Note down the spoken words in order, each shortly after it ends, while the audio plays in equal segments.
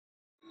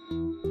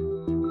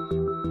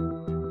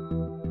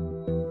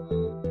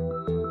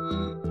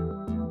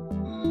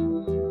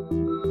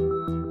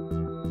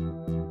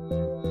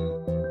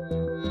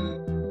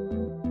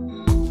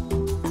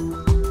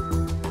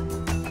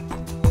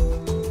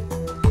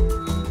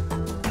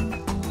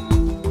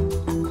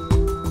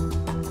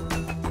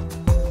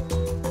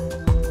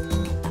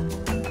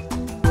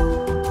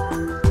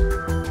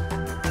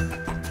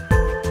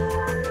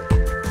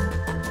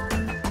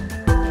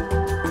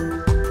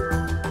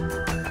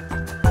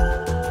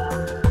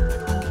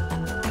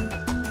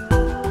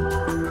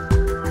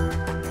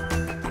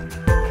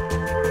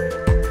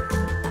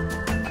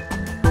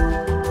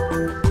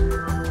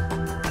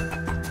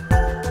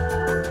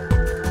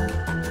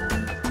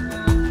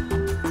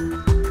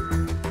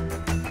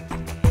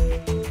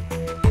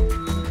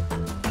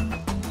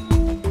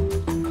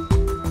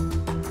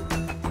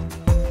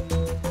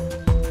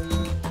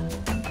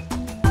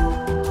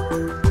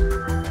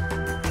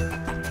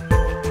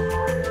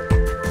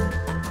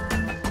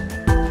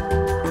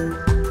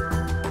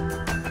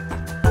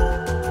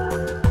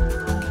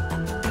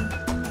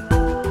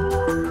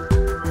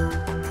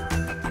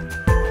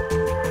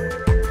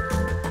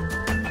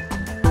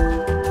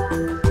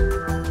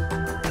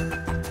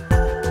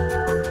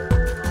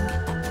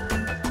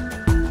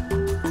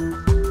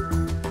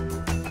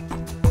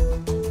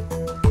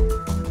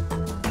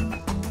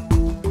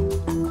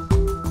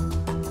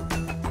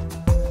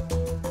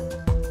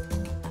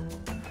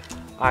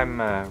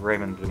I'm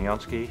Raymond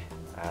Bruniansky.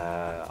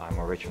 I'm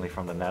originally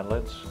from the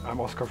Netherlands.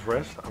 I'm Oscar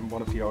Vrest. I'm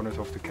one of the owners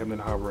of the Camden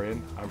Harbour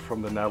Inn. I'm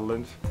from the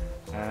Netherlands,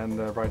 and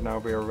right now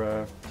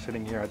we're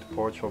sitting here at the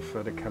porch of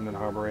the Camden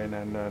Harbour Inn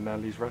and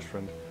Natalies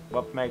restaurant.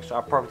 What makes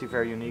our property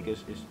very unique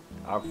is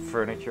our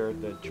furniture,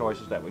 the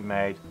choices that we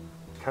made.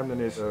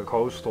 Camden is a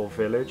coastal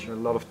village. A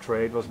lot of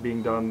trade was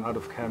being done out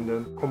of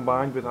Camden.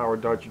 Combined with our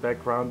Dutch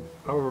background,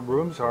 our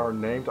rooms are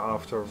named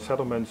after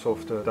settlements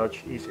of the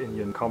Dutch East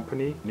Indian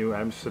Company. New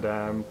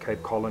Amsterdam,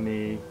 Cape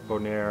Colony,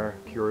 Bonaire,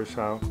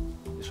 Curaçao.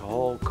 This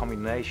whole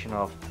combination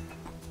of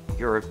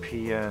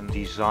European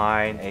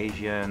design,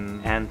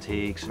 Asian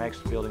antiques makes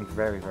the building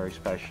very, very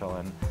special,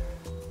 and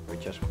we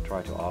just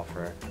try to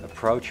offer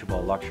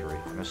approachable luxury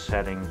in a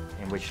setting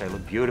in which they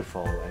look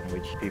beautiful and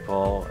which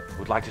people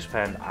would like to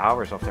spend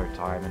hours of their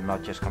time and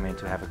not just come in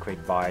to have a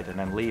quick bite and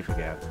then leave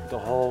again. The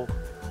whole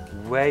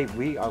way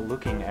we are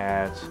looking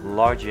at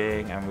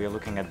lodging and we are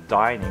looking at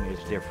dining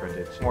is different.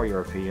 It's more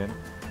European.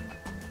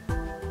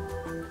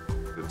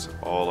 It's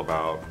all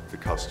about the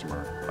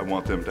customer. I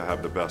want them to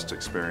have the best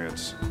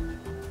experience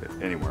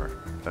anywhere.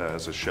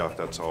 As a chef,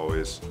 that's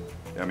always,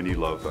 you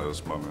love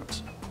those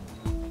moments.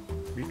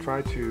 We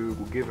try to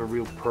give a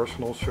real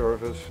personal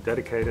service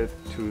dedicated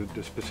to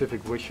the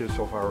specific wishes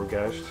of our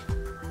guests.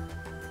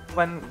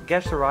 When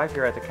guests arrive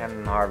here at the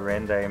Camden Harbour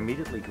Inn, they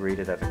immediately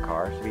greeted at the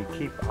cars. We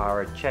keep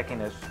our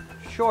check-in as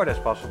short as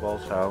possible,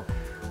 so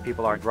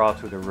people are brought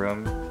to the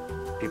room.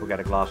 People get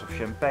a glass of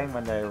champagne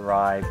when they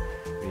arrive.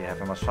 We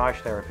have a massage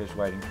therapist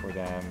waiting for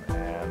them,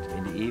 and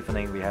in the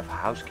evening we have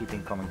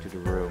housekeeping coming to the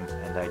room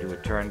and they do a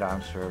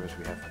turn-down service.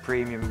 We have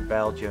premium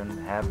Belgian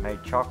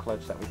handmade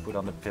chocolates that we put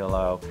on the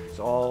pillow. It's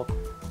all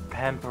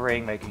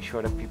pampering, making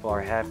sure that people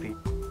are happy.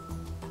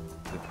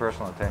 The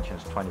personal attention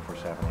is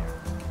 24/7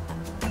 here.